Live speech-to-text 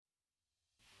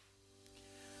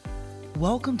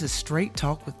Welcome to Straight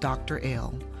Talk with Dr.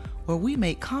 L, where we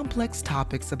make complex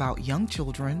topics about young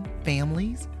children,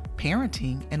 families,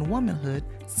 parenting, and womanhood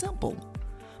simple.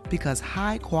 Because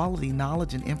high quality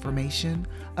knowledge and information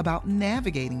about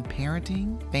navigating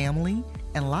parenting, family,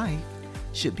 and life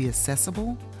should be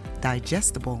accessible,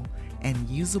 digestible, and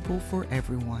usable for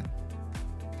everyone.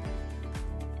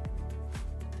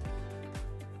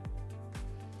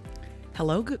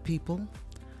 Hello, good people.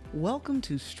 Welcome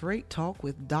to Straight Talk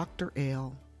with Dr.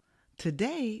 L.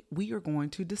 Today, we are going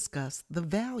to discuss the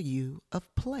value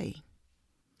of play.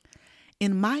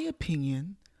 In my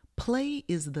opinion, play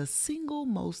is the single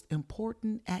most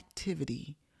important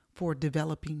activity for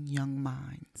developing young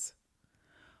minds.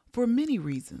 For many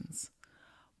reasons,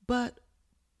 but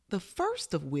the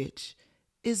first of which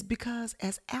is because,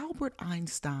 as Albert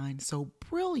Einstein so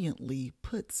brilliantly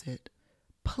puts it,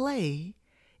 play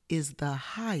is the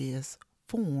highest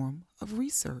form of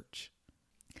research.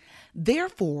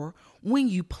 Therefore, when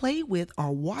you play with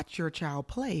or watch your child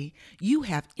play, you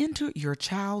have entered your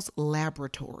child's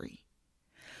laboratory.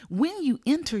 When you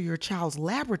enter your child's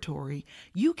laboratory,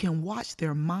 you can watch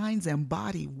their minds and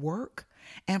body work,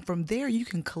 and from there you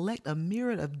can collect a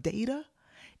myriad of data,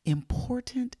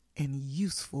 important and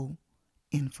useful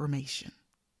information.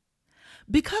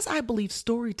 Because I believe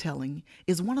storytelling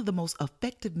is one of the most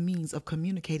effective means of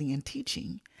communicating and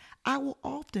teaching, I will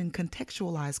often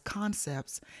contextualize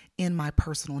concepts in my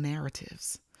personal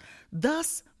narratives,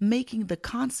 thus making the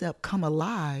concept come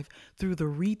alive through the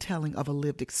retelling of a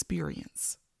lived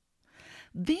experience.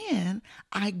 Then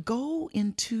I go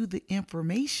into the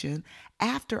information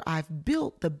after I've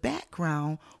built the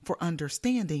background for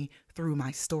understanding through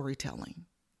my storytelling.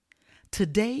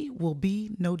 Today will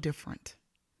be no different.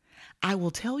 I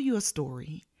will tell you a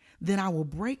story, then I will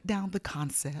break down the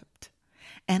concept,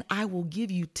 and I will give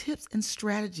you tips and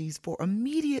strategies for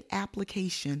immediate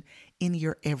application in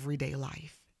your everyday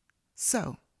life.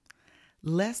 So,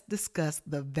 let's discuss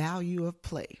the value of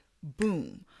play.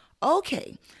 Boom.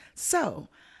 Okay, so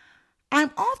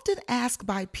I'm often asked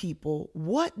by people,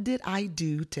 what did I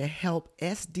do to help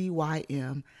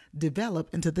SDYM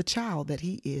develop into the child that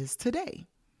he is today?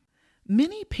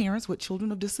 Many parents with children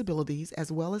with disabilities,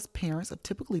 as well as parents of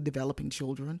typically developing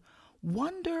children,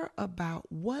 wonder about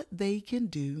what they can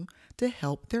do to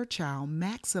help their child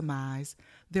maximize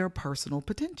their personal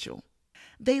potential.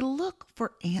 They look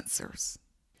for answers.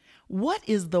 What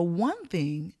is the one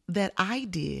thing that I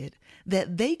did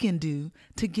that they can do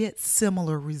to get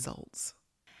similar results?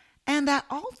 And I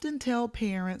often tell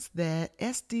parents that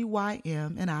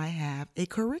SDYM and I have a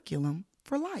curriculum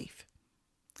for life,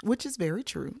 which is very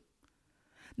true.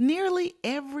 Nearly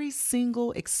every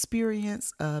single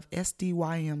experience of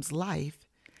SDYM's life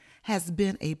has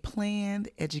been a planned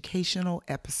educational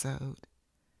episode.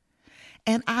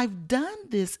 And I've done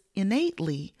this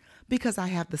innately because I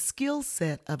have the skill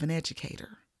set of an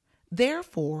educator.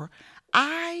 Therefore,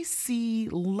 I see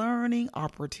learning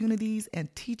opportunities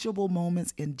and teachable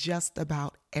moments in just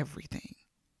about everything.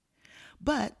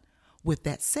 But with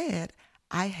that said,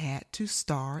 I had to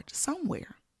start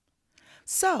somewhere.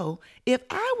 So, if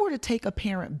I were to take a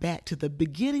parent back to the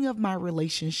beginning of my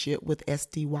relationship with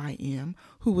SDYM,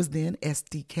 who was then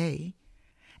SDK,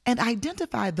 and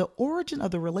identify the origin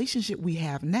of the relationship we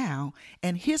have now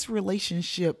and his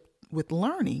relationship with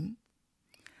learning,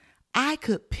 I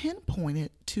could pinpoint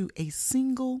it to a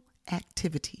single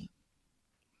activity: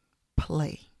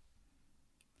 play.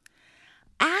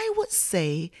 I would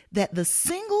say that the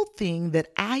single thing that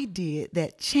I did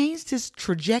that changed his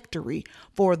trajectory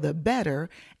for the better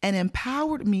and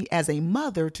empowered me as a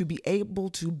mother to be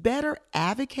able to better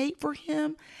advocate for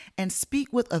him and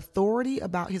speak with authority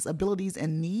about his abilities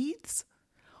and needs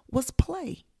was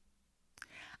play.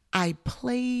 I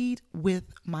played with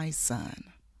my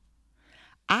son.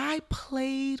 I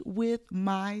played with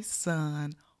my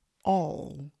son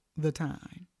all the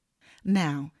time.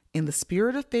 Now, in the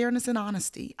spirit of fairness and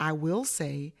honesty, I will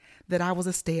say that I was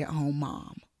a stay-at-home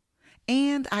mom,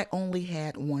 and I only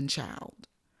had one child.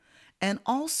 And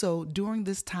also, during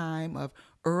this time of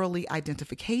early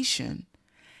identification,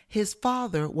 his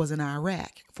father was in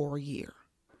Iraq for a year.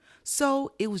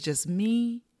 So it was just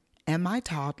me and my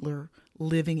toddler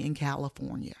living in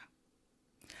California.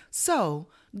 So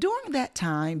during that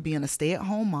time, being a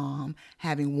stay-at-home mom,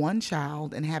 having one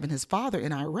child, and having his father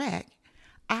in Iraq,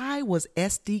 I was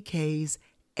SDK's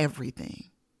everything.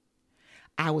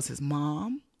 I was his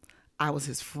mom. I was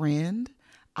his friend.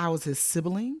 I was his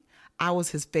sibling. I was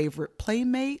his favorite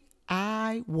playmate.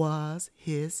 I was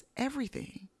his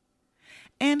everything.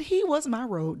 And he was my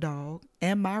road dog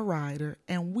and my rider,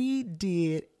 and we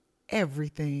did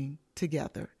everything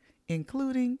together,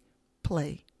 including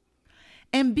play.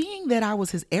 And being that I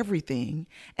was his everything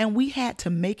and we had to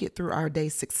make it through our day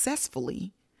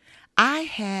successfully, I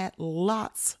had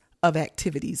lots of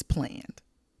activities planned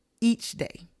each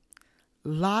day,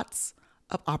 lots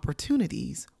of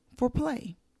opportunities for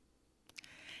play.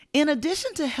 In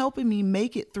addition to helping me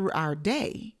make it through our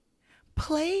day,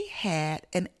 play had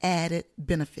an added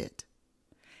benefit,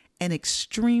 an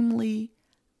extremely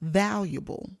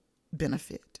valuable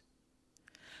benefit.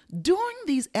 During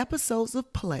these episodes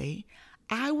of play,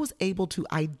 I was able to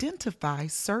identify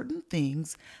certain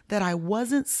things that I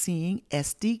wasn't seeing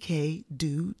SDK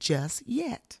do just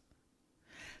yet.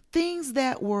 Things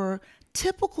that were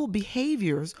typical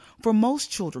behaviors for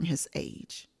most children his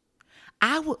age.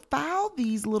 I would file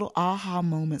these little aha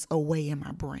moments away in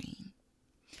my brain.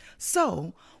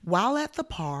 So, while at the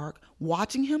park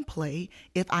watching him play,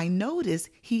 if I noticed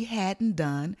he hadn't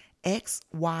done X,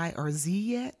 Y, or Z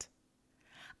yet,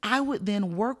 I would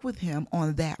then work with him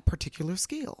on that particular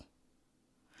skill.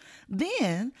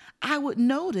 Then I would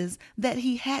notice that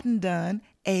he hadn't done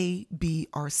A, B,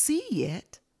 or C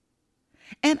yet,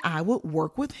 and I would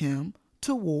work with him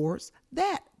towards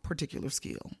that particular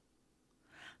skill.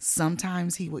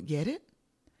 Sometimes he would get it,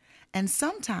 and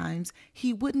sometimes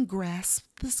he wouldn't grasp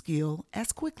the skill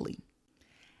as quickly.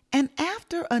 And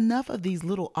after enough of these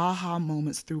little aha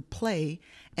moments through play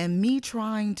and me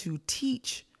trying to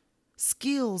teach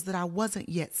skills that I wasn't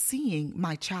yet seeing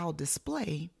my child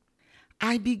display,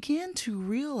 I began to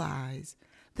realize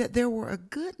that there were a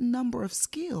good number of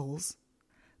skills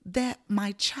that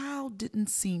my child didn't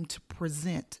seem to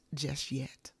present just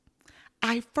yet.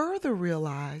 I further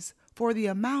realized for the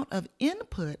amount of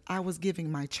input I was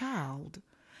giving my child,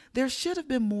 there should have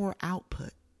been more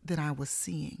output than I was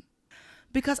seeing,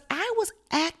 because I was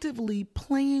actively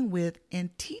playing with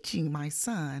and teaching my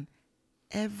son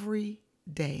every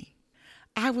day.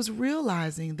 I was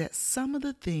realizing that some of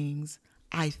the things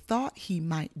I thought he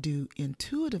might do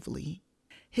intuitively,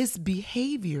 his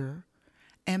behavior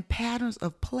and patterns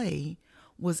of play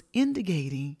was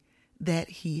indicating that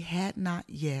he had not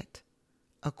yet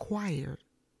acquired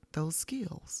those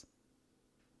skills.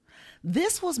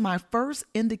 This was my first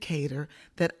indicator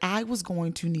that I was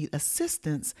going to need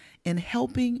assistance in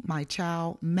helping my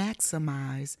child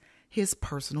maximize his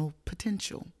personal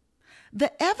potential.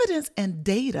 The evidence and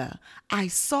data I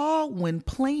saw when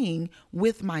playing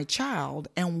with my child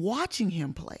and watching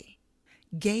him play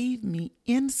gave me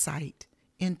insight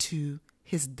into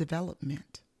his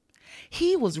development.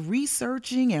 He was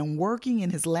researching and working in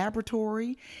his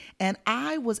laboratory, and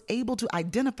I was able to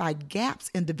identify gaps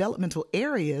in developmental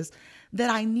areas that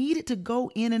I needed to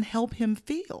go in and help him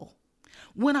fill.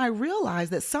 When I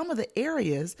realized that some of the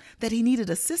areas that he needed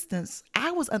assistance,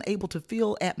 I was unable to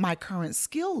fill at my current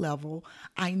skill level,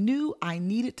 I knew I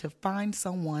needed to find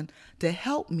someone to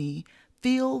help me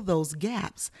fill those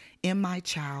gaps in my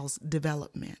child's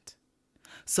development.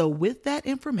 So with that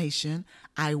information,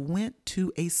 I went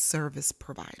to a service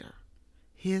provider,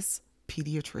 his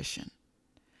pediatrician,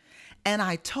 and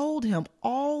I told him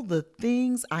all the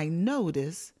things I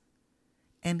noticed,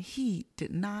 and he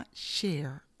did not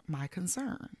share my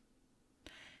concern.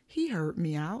 He heard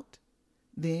me out.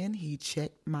 Then he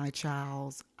checked my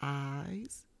child's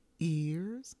eyes,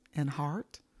 ears, and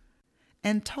heart,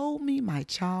 and told me my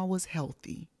child was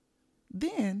healthy.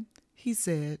 Then he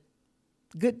said,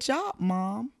 "Good job,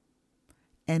 Mom,"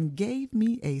 and gave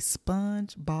me a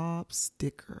SpongeBob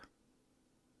sticker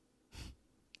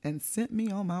and sent me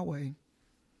on my way.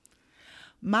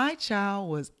 My child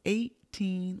was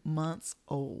 18 months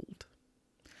old.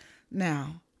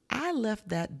 Now, I left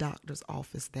that doctor's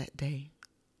office that day,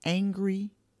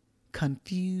 angry,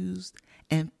 confused,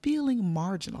 and feeling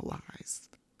marginalized.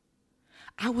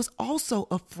 I was also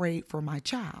afraid for my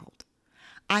child.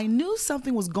 I knew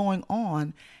something was going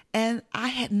on and I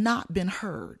had not been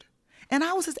heard. And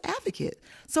I was his advocate,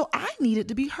 so I needed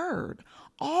to be heard.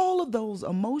 All of those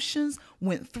emotions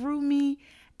went through me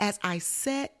as I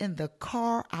sat in the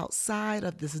car outside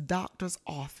of this doctor's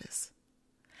office.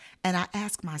 And I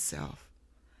asked myself,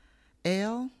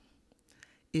 Elle,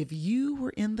 if you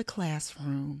were in the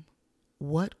classroom,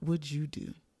 what would you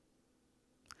do?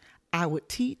 I would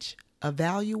teach,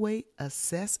 evaluate,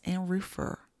 assess, and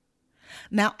refer.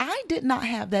 Now, I did not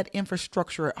have that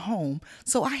infrastructure at home,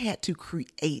 so I had to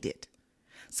create it.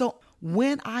 So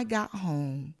when I got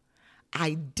home,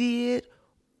 I did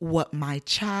what my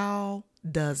child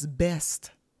does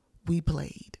best. We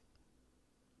played.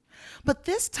 But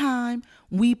this time,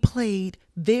 we played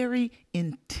very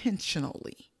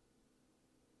intentionally.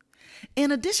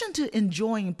 In addition to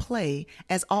enjoying play,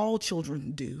 as all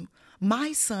children do,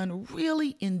 My son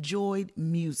really enjoyed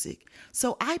music,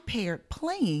 so I paired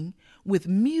playing with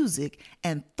music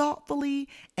and thoughtfully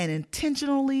and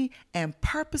intentionally and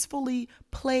purposefully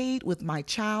played with my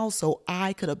child so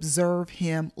I could observe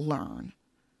him learn.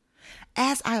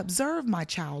 As I observed my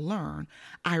child learn,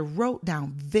 I wrote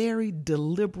down very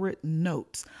deliberate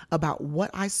notes about what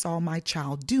I saw my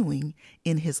child doing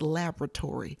in his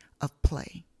laboratory of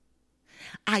play.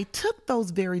 I took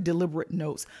those very deliberate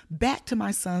notes back to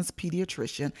my son's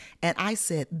pediatrician and I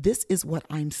said, this is what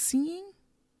I'm seeing.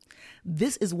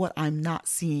 This is what I'm not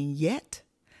seeing yet.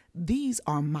 These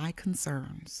are my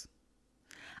concerns.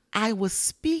 I was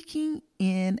speaking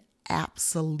in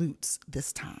absolutes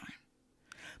this time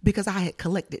because I had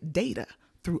collected data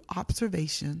through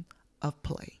observation of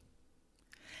play.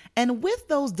 And with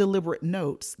those deliberate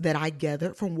notes that I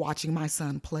gathered from watching my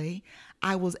son play,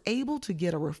 I was able to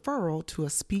get a referral to a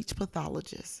speech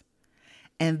pathologist.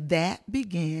 And that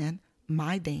began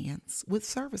my dance with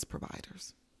service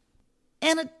providers.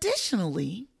 And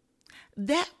additionally,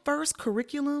 that first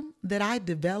curriculum that I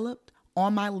developed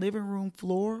on my living room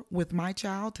floor with my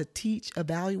child to teach,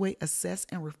 evaluate, assess,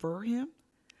 and refer him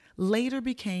later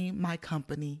became my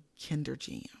company,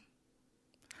 KinderJam.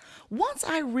 Once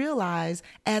I realized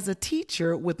as a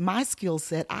teacher with my skill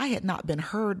set, I had not been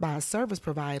heard by a service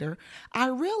provider, I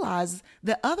realized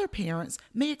that other parents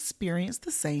may experience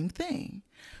the same thing.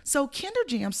 So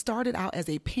KinderJam started out as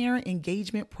a parent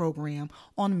engagement program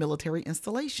on military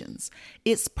installations.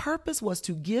 Its purpose was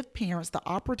to give parents the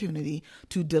opportunity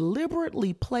to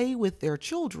deliberately play with their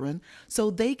children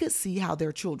so they could see how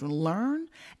their children learn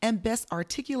and best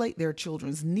articulate their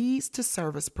children's needs to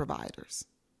service providers.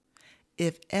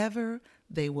 If ever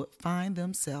they would find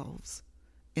themselves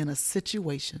in a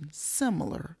situation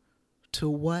similar to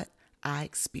what I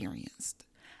experienced,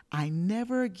 I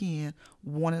never again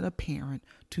wanted a parent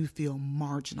to feel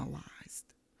marginalized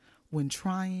when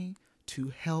trying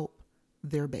to help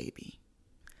their baby.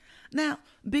 Now,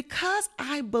 because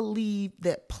I believe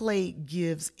that play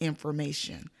gives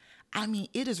information,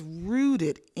 it is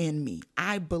rooted in me.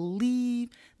 I believe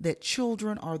that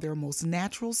children are their most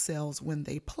natural selves when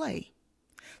they play.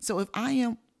 So if I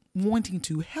am wanting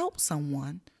to help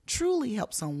someone, truly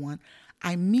help someone,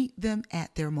 I meet them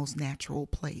at their most natural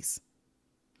place.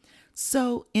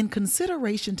 So in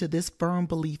consideration to this firm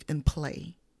belief in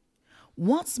play,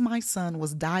 once my son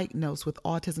was diagnosed with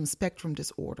autism spectrum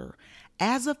disorder,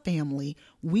 as a family,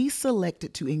 we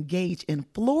selected to engage in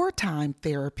floor time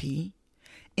therapy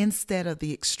instead of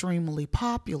the extremely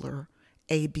popular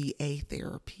ABA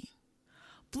therapy.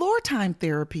 Floor time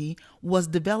therapy was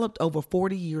developed over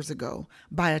 40 years ago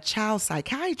by a child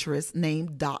psychiatrist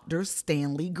named Dr.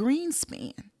 Stanley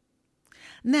Greenspan.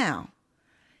 Now,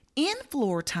 in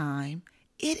floor time,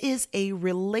 it is a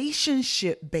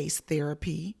relationship-based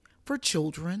therapy for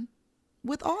children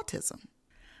with autism.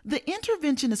 The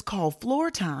intervention is called floor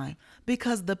time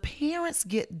because the parents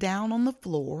get down on the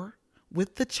floor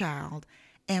with the child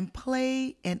and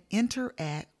play and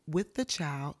interact with the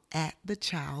child at the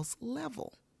child's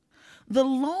level. The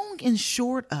long and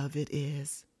short of it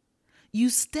is you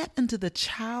step into the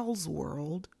child's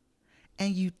world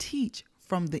and you teach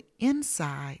from the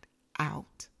inside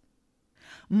out.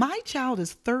 My child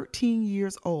is 13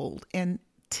 years old, and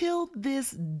till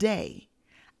this day,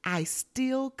 I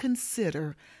still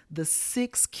consider the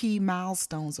 6 key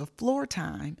milestones of floor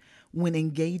time when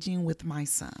engaging with my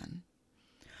son.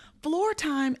 Floor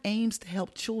time aims to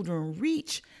help children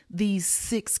reach these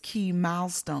 6 key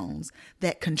milestones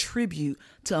that contribute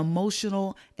to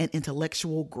emotional and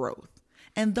intellectual growth.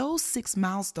 And those 6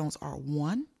 milestones are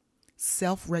 1,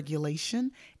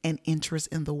 self-regulation and interest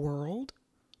in the world.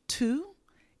 2,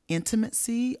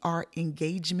 intimacy or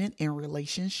engagement in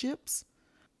relationships.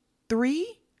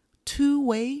 3,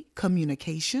 two-way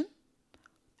communication.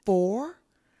 4,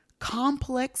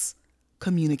 complex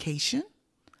communication.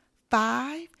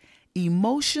 5,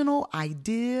 emotional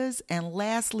ideas. And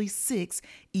lastly, 6,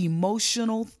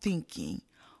 emotional thinking.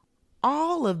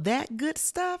 All of that good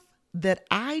stuff that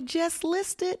I just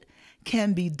listed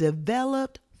can be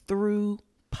developed through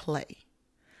play.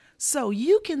 So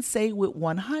you can say with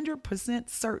 100%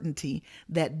 certainty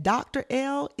that Dr.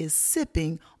 L is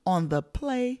sipping on the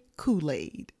play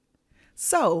Kool-Aid.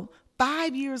 So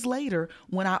 5 years later,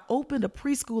 when I opened a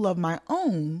preschool of my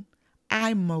own,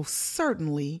 I most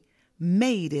certainly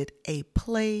made it a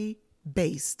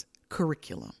play-based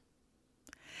curriculum.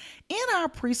 In our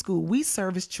preschool, we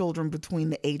service children between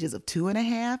the ages of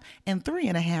 2.5 and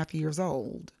 3.5 years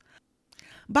old.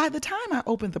 By the time I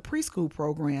opened the preschool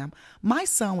program, my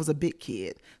son was a big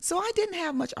kid, so I didn't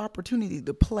have much opportunity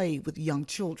to play with young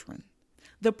children.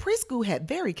 The preschool had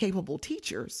very capable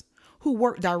teachers who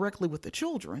worked directly with the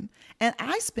children, and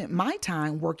I spent my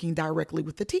time working directly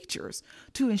with the teachers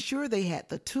to ensure they had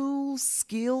the tools,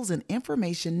 skills, and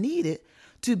information needed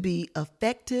to be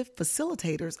effective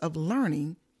facilitators of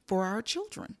learning for our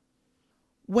children.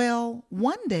 Well,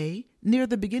 one day, near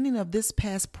the beginning of this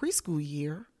past preschool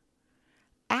year,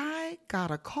 I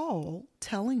got a call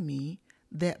telling me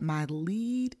that my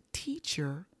lead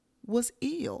teacher was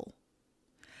ill.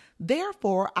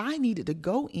 Therefore, I needed to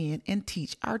go in and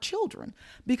teach our children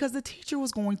because the teacher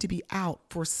was going to be out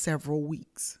for several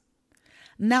weeks.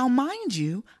 Now, mind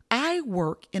you, I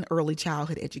work in early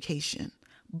childhood education,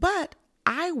 but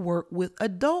I work with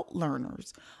adult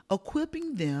learners,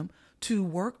 equipping them to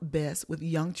work best with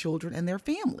young children and their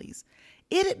families.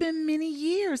 It had been many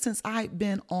years since I'd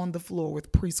been on the floor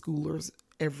with preschoolers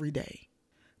every day.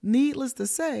 Needless to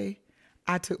say,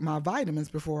 I took my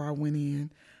vitamins before I went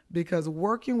in because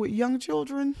working with young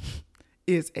children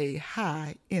is a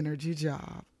high energy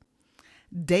job.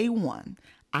 Day one,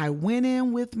 I went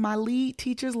in with my lead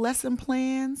teacher's lesson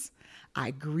plans.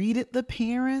 I greeted the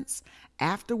parents.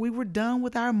 After we were done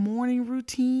with our morning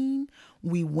routine,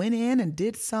 we went in and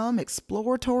did some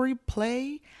exploratory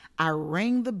play. I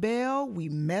rang the bell. We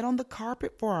met on the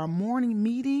carpet for our morning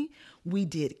meeting. We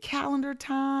did calendar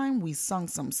time. We sung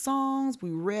some songs.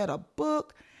 We read a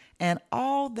book and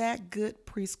all that good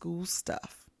preschool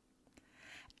stuff.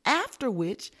 After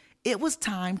which, it was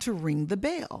time to ring the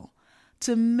bell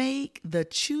to make the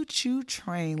choo-choo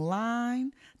train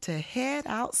line to head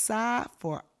outside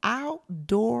for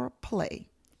outdoor play.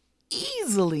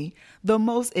 Easily the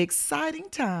most exciting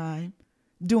time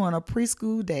during a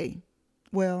preschool day.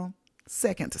 Well,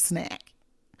 second to snack.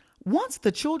 Once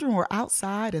the children were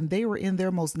outside and they were in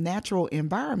their most natural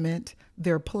environment,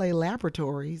 their play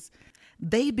laboratories,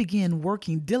 they began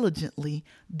working diligently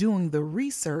doing the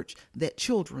research that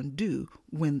children do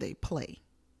when they play.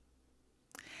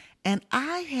 And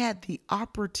I had the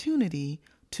opportunity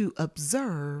to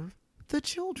observe the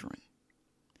children.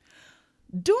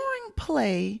 During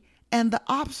play and the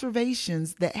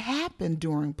observations that happen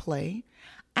during play,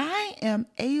 I am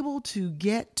able to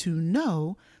get to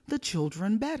know the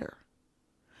children better.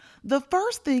 The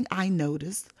first thing I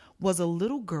noticed was a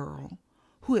little girl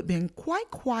who had been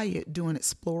quite quiet during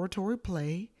exploratory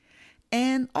play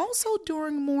and also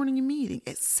during morning meeting,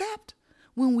 except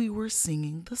when we were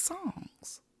singing the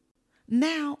songs.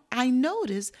 Now, I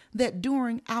noticed that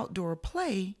during outdoor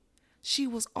play, she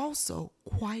was also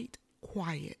quite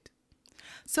quiet.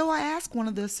 So I asked one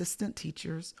of the assistant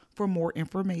teachers for more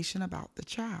information about the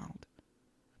child.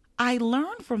 I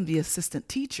learned from the assistant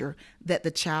teacher that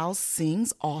the child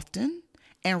sings often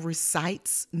and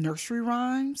recites nursery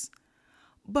rhymes,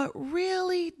 but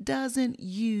really doesn't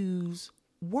use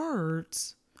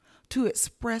words to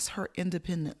express her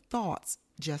independent thoughts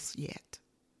just yet.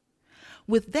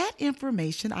 With that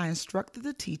information, I instructed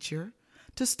the teacher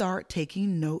to start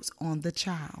taking notes on the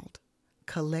child,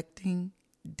 collecting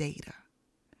data.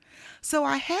 So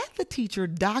I had the teacher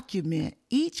document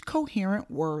each coherent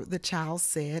word the child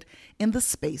said in the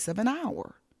space of an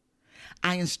hour.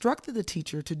 I instructed the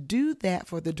teacher to do that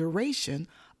for the duration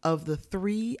of the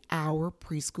 3-hour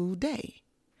preschool day,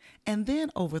 and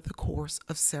then over the course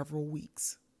of several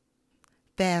weeks.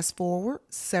 Fast forward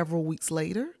several weeks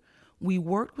later, we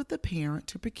worked with the parent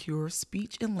to procure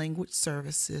speech and language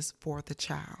services for the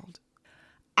child.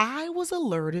 I was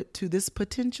alerted to this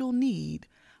potential need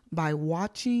by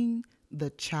watching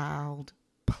the child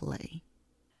play.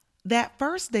 That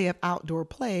first day of outdoor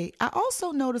play, I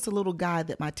also noticed a little guy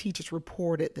that my teachers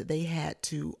reported that they had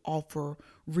to offer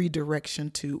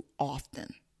redirection to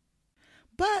often.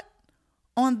 But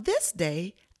on this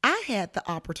day, I had the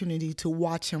opportunity to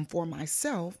watch him for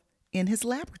myself in his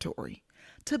laboratory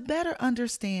to better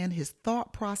understand his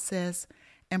thought process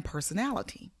and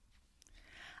personality.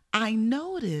 I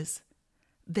noticed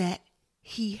that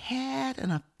he had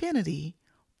an affinity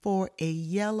for a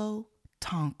yellow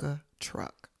Tonka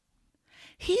truck.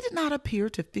 He did not appear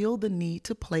to feel the need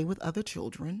to play with other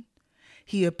children.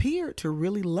 He appeared to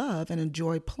really love and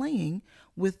enjoy playing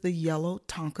with the yellow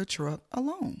Tonka truck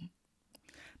alone.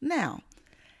 Now,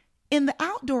 in the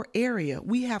outdoor area,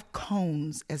 we have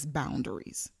cones as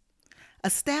boundaries,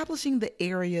 establishing the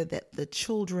area that the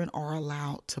children are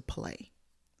allowed to play.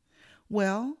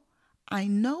 Well, I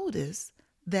noticed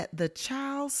that the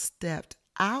child stepped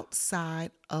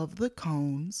outside of the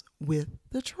cones with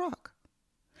the truck.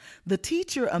 The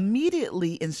teacher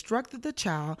immediately instructed the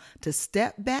child to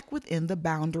step back within the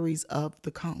boundaries of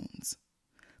the cones.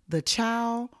 The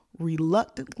child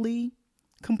reluctantly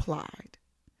complied.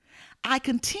 I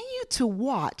continued to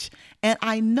watch, and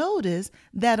I noticed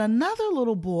that another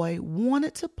little boy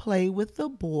wanted to play with the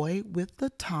boy with the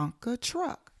Tonka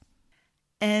truck.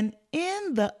 And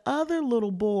in the other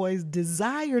little boy's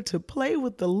desire to play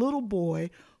with the little boy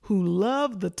who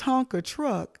loved the Tonka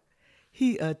truck,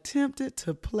 he attempted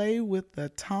to play with the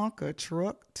Tonka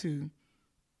truck too.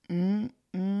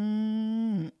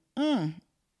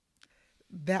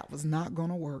 That was not going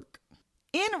to work.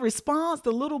 In response,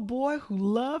 the little boy who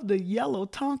loved the yellow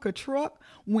Tonka truck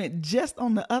went just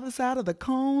on the other side of the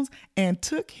cones and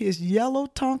took his yellow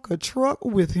Tonka truck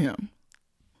with him.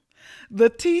 The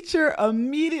teacher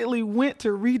immediately went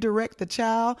to redirect the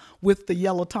child with the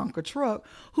yellow Tonka truck,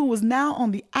 who was now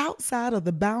on the outside of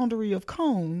the boundary of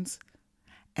cones,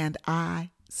 and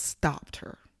I stopped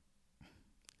her.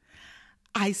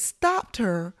 I stopped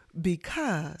her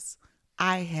because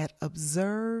I had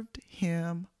observed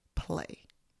him play.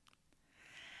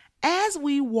 As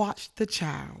we watched the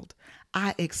child,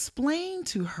 I explained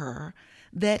to her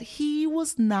that he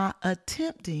was not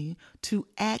attempting to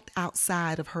act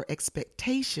outside of her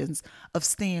expectations of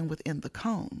staying within the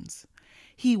cones.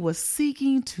 He was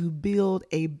seeking to build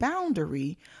a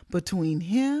boundary between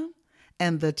him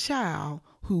and the child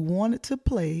who wanted to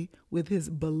play with his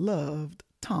beloved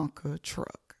Tonka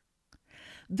truck.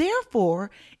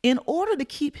 Therefore, in order to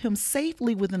keep him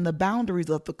safely within the boundaries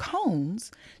of the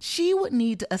cones, she would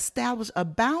need to establish a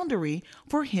boundary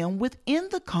for him within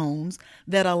the cones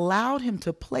that allowed him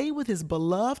to play with his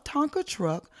beloved Tonka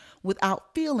truck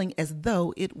without feeling as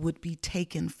though it would be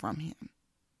taken from him.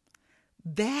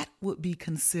 That would be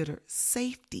considered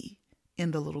safety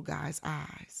in the little guy's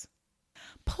eyes.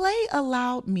 Play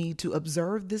allowed me to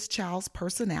observe this child's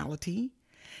personality.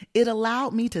 It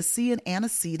allowed me to see an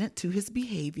antecedent to his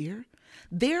behavior,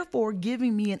 therefore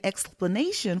giving me an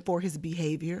explanation for his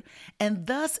behavior and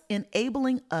thus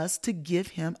enabling us to give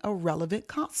him a relevant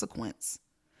consequence.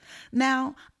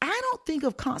 Now, I don't think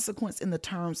of consequence in the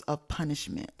terms of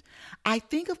punishment. I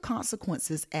think of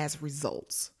consequences as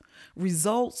results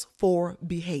for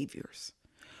behaviors.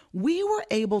 We were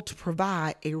able to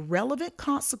provide a relevant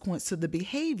consequence to the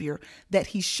behavior that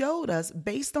he showed us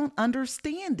based on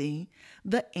understanding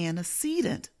the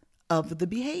antecedent of the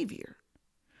behavior,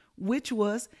 which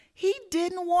was he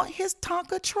didn't want his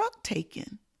Tonka truck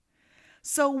taken.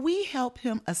 So we help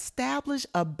him establish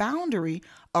a boundary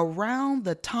around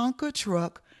the Tonka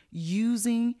truck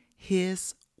using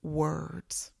his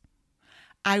words.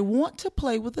 I want to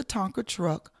play with the Tonka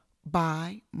truck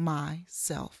by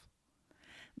myself.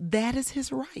 That is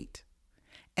his right,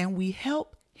 and we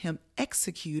help him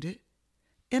execute it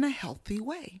in a healthy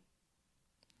way.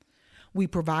 We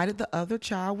provided the other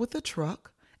child with a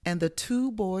truck, and the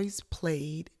two boys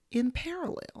played in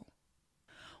parallel.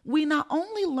 We not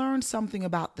only learned something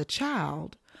about the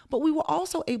child, but we were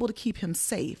also able to keep him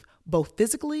safe, both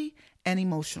physically and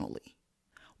emotionally.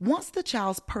 Once the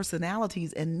child's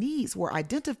personalities and needs were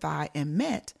identified and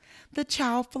met, the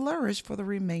child flourished for the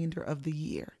remainder of the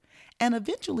year and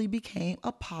eventually became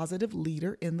a positive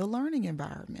leader in the learning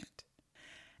environment.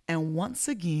 And once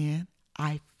again,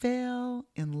 I fell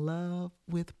in love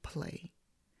with play.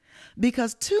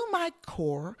 Because to my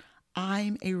core,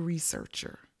 I'm a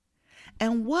researcher.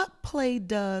 And what play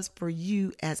does for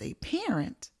you as a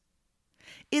parent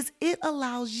is it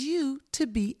allows you to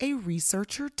be a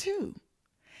researcher too.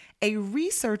 A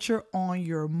researcher on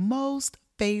your most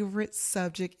favorite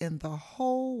subject in the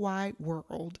whole wide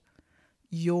world,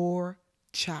 your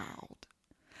child.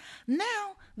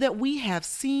 Now that we have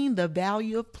seen the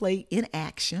value of play in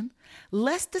action,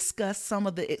 let's discuss some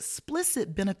of the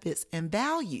explicit benefits and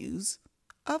values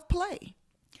of play.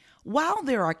 While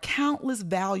there are countless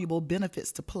valuable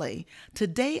benefits to play,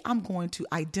 today I'm going to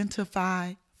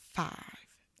identify 5.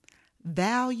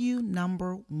 Value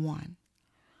number 1.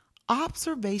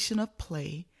 Observation of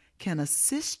play can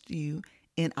assist you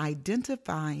in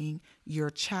identifying your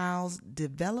child's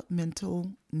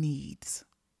developmental needs.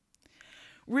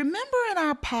 Remember in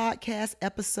our podcast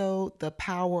episode, The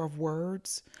Power of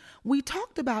Words, we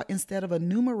talked about instead of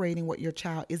enumerating what your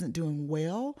child isn't doing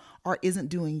well or isn't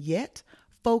doing yet,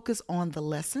 focus on the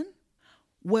lesson.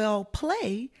 Well,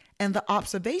 play and the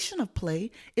observation of play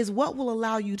is what will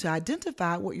allow you to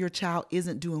identify what your child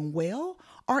isn't doing well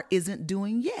or isn't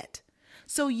doing yet.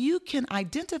 So you can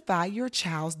identify your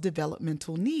child's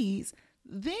developmental needs,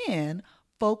 then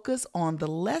focus on the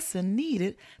lesson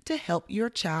needed to help your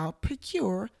child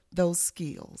procure those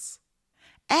skills.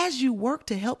 As you work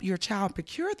to help your child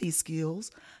procure these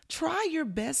skills, try your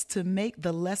best to make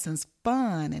the lessons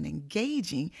fun and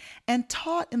engaging and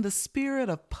taught in the spirit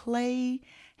of play,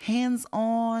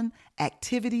 hands-on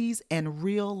activities, and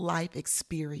real-life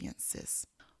experiences.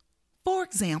 For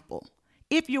example,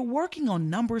 if you're working on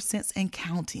number sense and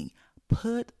counting,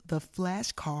 put the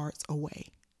flashcards away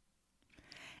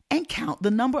and count the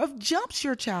number of jumps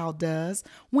your child does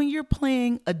when you're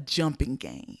playing a jumping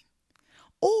game.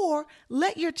 Or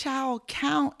let your child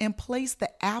count and place the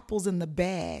apples in the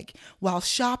bag while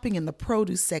shopping in the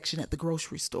produce section at the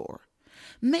grocery store.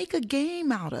 Make a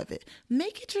game out of it.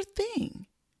 Make it your thing.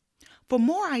 For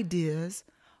more ideas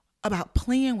about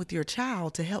playing with your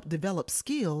child to help develop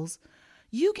skills,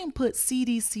 you can put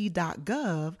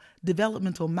cdc.gov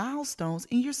developmental milestones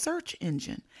in your search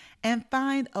engine and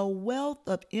find a wealth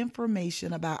of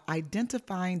information about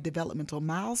identifying developmental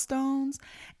milestones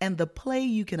and the play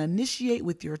you can initiate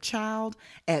with your child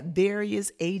at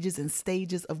various ages and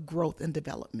stages of growth and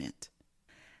development.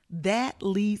 That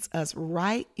leads us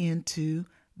right into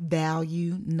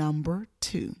value number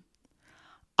 2.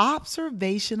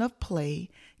 Observation of play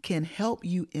can help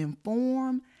you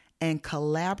inform and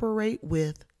collaborate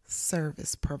with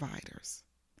service providers.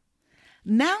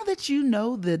 Now that you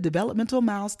know the developmental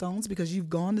milestones because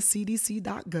you've gone to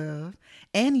cdc.gov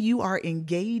and you are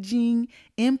engaging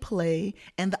in play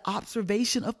and the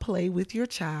observation of play with your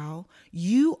child,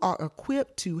 you are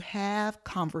equipped to have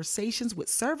conversations with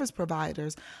service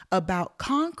providers about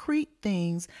concrete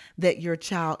things that your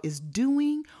child is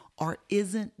doing or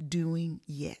isn't doing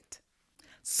yet.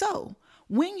 So,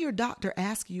 when your doctor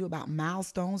asks you about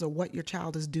milestones or what your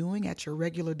child is doing at your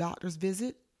regular doctor's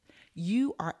visit,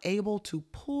 you are able to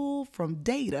pull from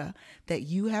data that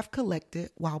you have collected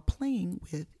while playing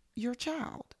with your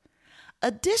child.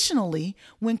 Additionally,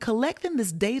 when collecting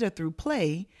this data through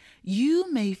play, you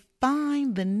may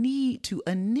find the need to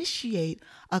initiate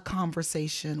a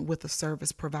conversation with a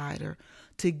service provider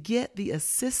to get the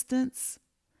assistance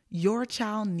your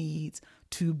child needs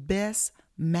to best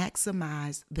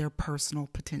maximize their personal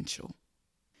potential.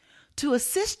 To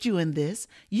assist you in this,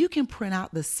 you can print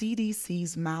out the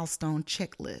CDC's milestone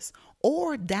checklist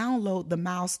or download the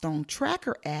Milestone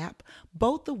Tracker app,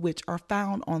 both of which are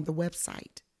found on the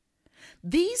website.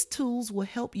 These tools will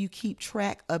help you keep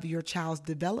track of your child's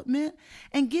development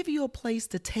and give you a place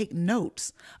to take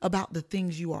notes about the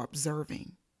things you are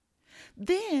observing.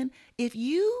 Then, if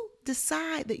you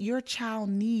decide that your child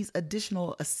needs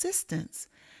additional assistance,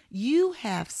 you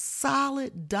have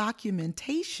solid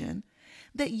documentation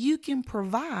that you can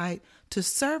provide to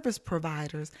service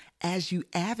providers as you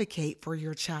advocate for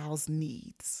your child's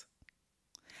needs.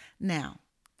 Now,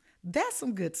 that's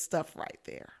some good stuff right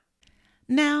there.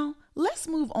 Now, let's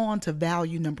move on to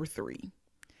value number 3.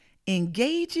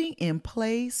 Engaging in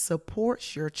play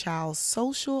supports your child's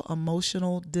social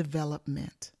emotional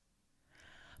development.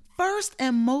 First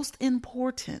and most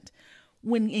important,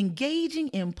 when engaging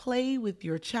in play with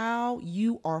your child,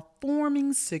 you are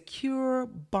forming secure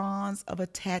bonds of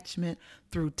attachment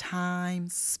through time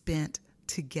spent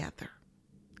together.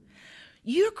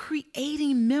 You're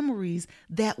creating memories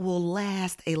that will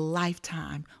last a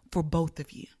lifetime for both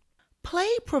of you. Play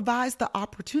provides the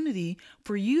opportunity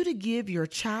for you to give your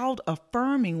child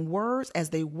affirming words as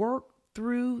they work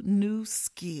through new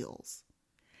skills.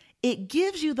 It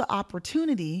gives you the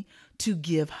opportunity to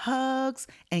give hugs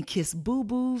and kiss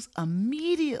boo-boos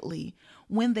immediately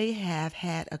when they have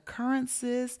had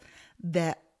occurrences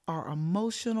that are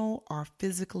emotional or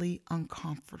physically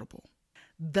uncomfortable,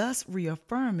 thus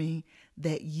reaffirming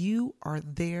that you are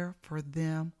there for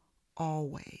them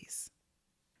always.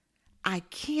 I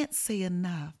can't say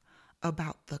enough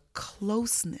about the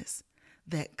closeness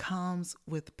that comes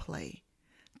with play.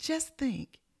 Just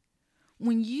think,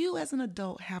 when you as an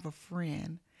adult have a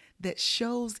friend that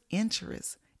shows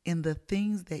interest in the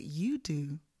things that you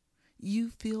do, you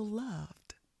feel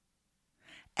loved.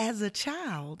 As a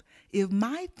child, if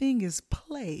my thing is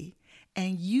play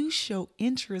and you show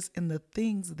interest in the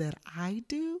things that I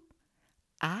do,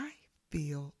 I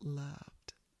feel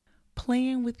loved.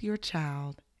 Playing with your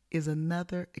child is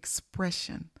another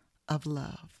expression of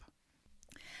love.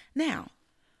 Now,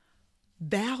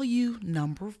 value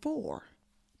number 4.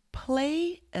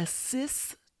 Play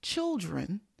assists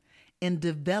children in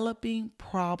developing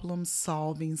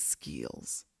problem-solving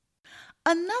skills.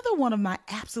 Another one of my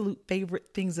absolute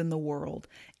favorite things in the world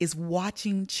is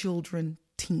watching children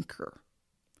tinker.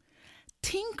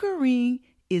 Tinkering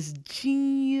is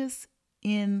genius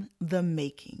in the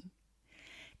making.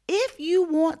 If you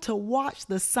want to watch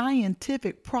the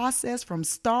scientific process from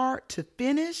start to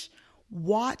finish,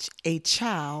 watch a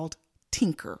child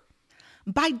tinker.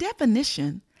 By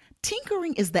definition,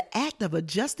 tinkering is the act of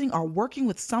adjusting or working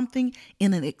with something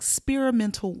in an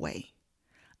experimental way,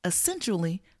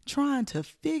 essentially trying to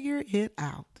figure it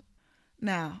out.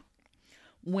 Now,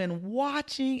 when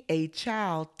watching a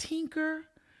child tinker,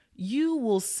 You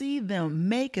will see them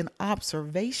make an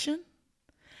observation.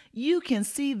 You can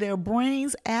see their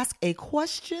brains ask a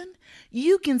question.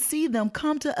 You can see them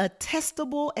come to a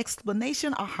testable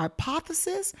explanation or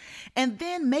hypothesis and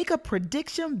then make a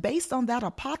prediction based on that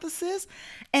hypothesis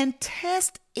and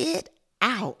test it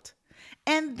out.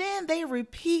 And then they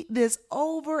repeat this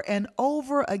over and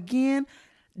over again.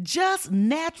 Just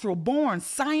natural born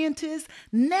scientists,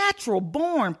 natural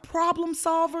born problem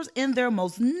solvers in their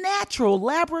most natural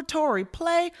laboratory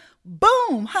play.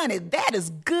 Boom, honey, that is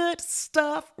good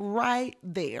stuff right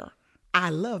there. I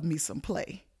love me some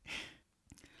play.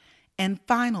 And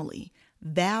finally,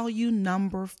 value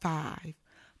number 5.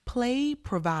 Play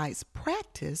provides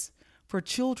practice for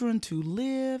children to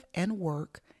live and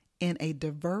work in a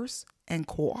diverse and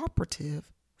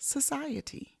cooperative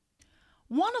society.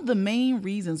 One of the main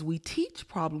reasons we teach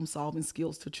problem-solving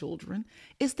skills to children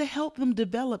is to help them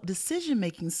develop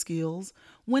decision-making skills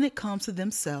when it comes to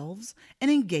themselves and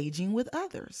engaging with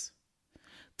others.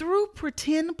 Through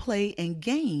pretend play and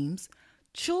games,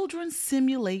 children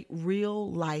simulate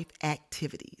real-life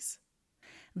activities.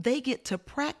 They get to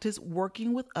practice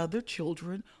working with other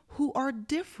children who are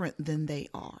different than they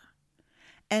are.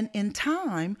 And in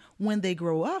time, when they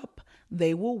grow up,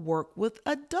 they will work with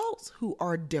adults who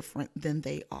are different than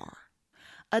they are.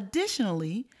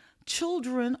 Additionally,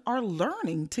 children are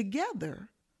learning together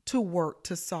to work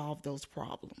to solve those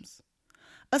problems.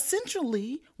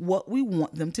 Essentially, what we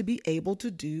want them to be able to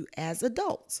do as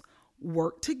adults,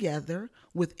 work together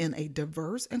within a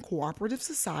diverse and cooperative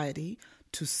society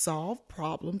to solve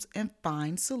problems and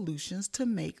find solutions to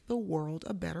make the world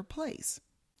a better place.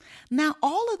 Now,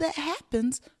 all of that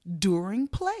happens during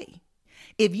play.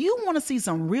 If you want to see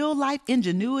some real life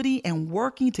ingenuity and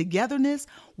working togetherness,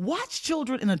 watch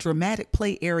children in a dramatic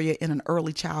play area in an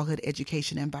early childhood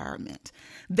education environment.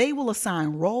 They will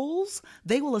assign roles,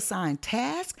 they will assign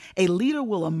tasks, a leader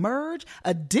will emerge,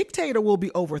 a dictator will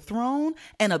be overthrown,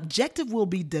 an objective will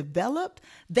be developed.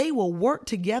 They will work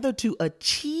together to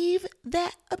achieve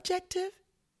that objective.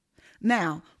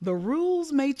 Now, the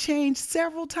rules may change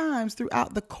several times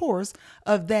throughout the course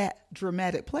of that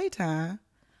dramatic playtime,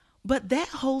 but that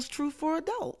holds true for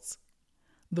adults.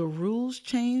 The rules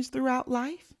change throughout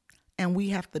life, and we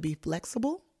have to be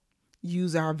flexible,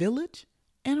 use our village,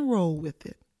 and roll with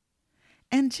it.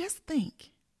 And just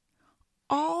think,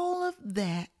 all of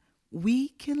that we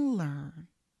can learn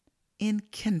in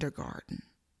kindergarten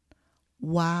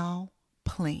while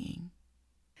playing.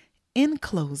 In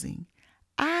closing,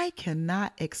 I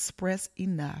cannot express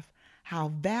enough how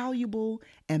valuable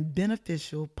and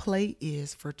beneficial play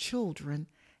is for children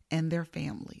and their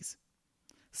families.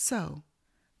 So,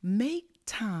 make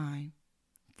time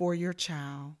for your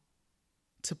child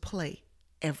to play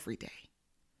every day.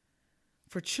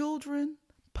 For children,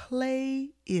 play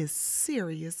is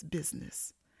serious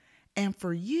business. And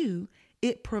for you,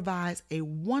 it provides a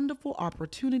wonderful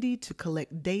opportunity to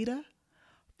collect data,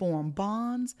 form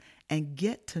bonds, and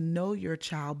get to know your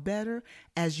child better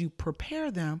as you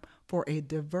prepare them for a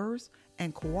diverse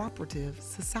and cooperative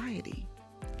society.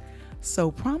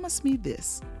 So promise me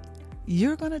this,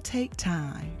 you're going to take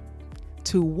time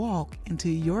to walk into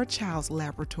your child's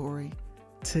laboratory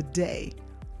today.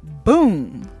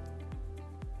 Boom!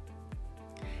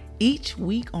 Each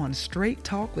week on Straight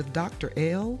Talk with Dr.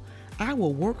 L, I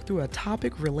will work through a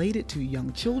topic related to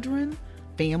young children,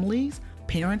 families,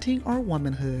 parenting, or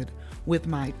womanhood with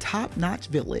my top-notch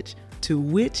village to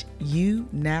which you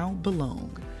now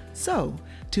belong. So,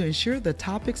 to ensure the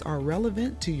topics are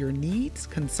relevant to your needs,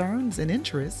 concerns, and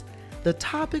interests, the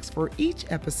topics for each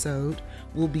episode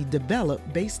will be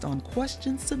developed based on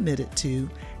questions submitted to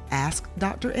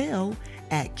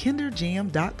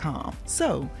askdrl@kinderjam.com.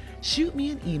 So, shoot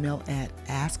me an email at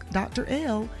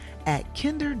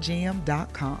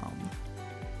askdrl@kinderjam.com.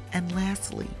 And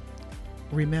lastly,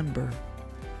 remember,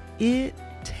 it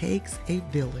takes a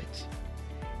village.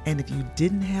 And if you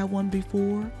didn't have one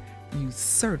before, you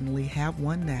certainly have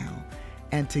one now.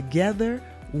 And together,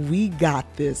 we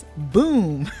got this.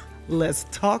 Boom! Let's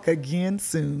talk again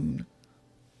soon.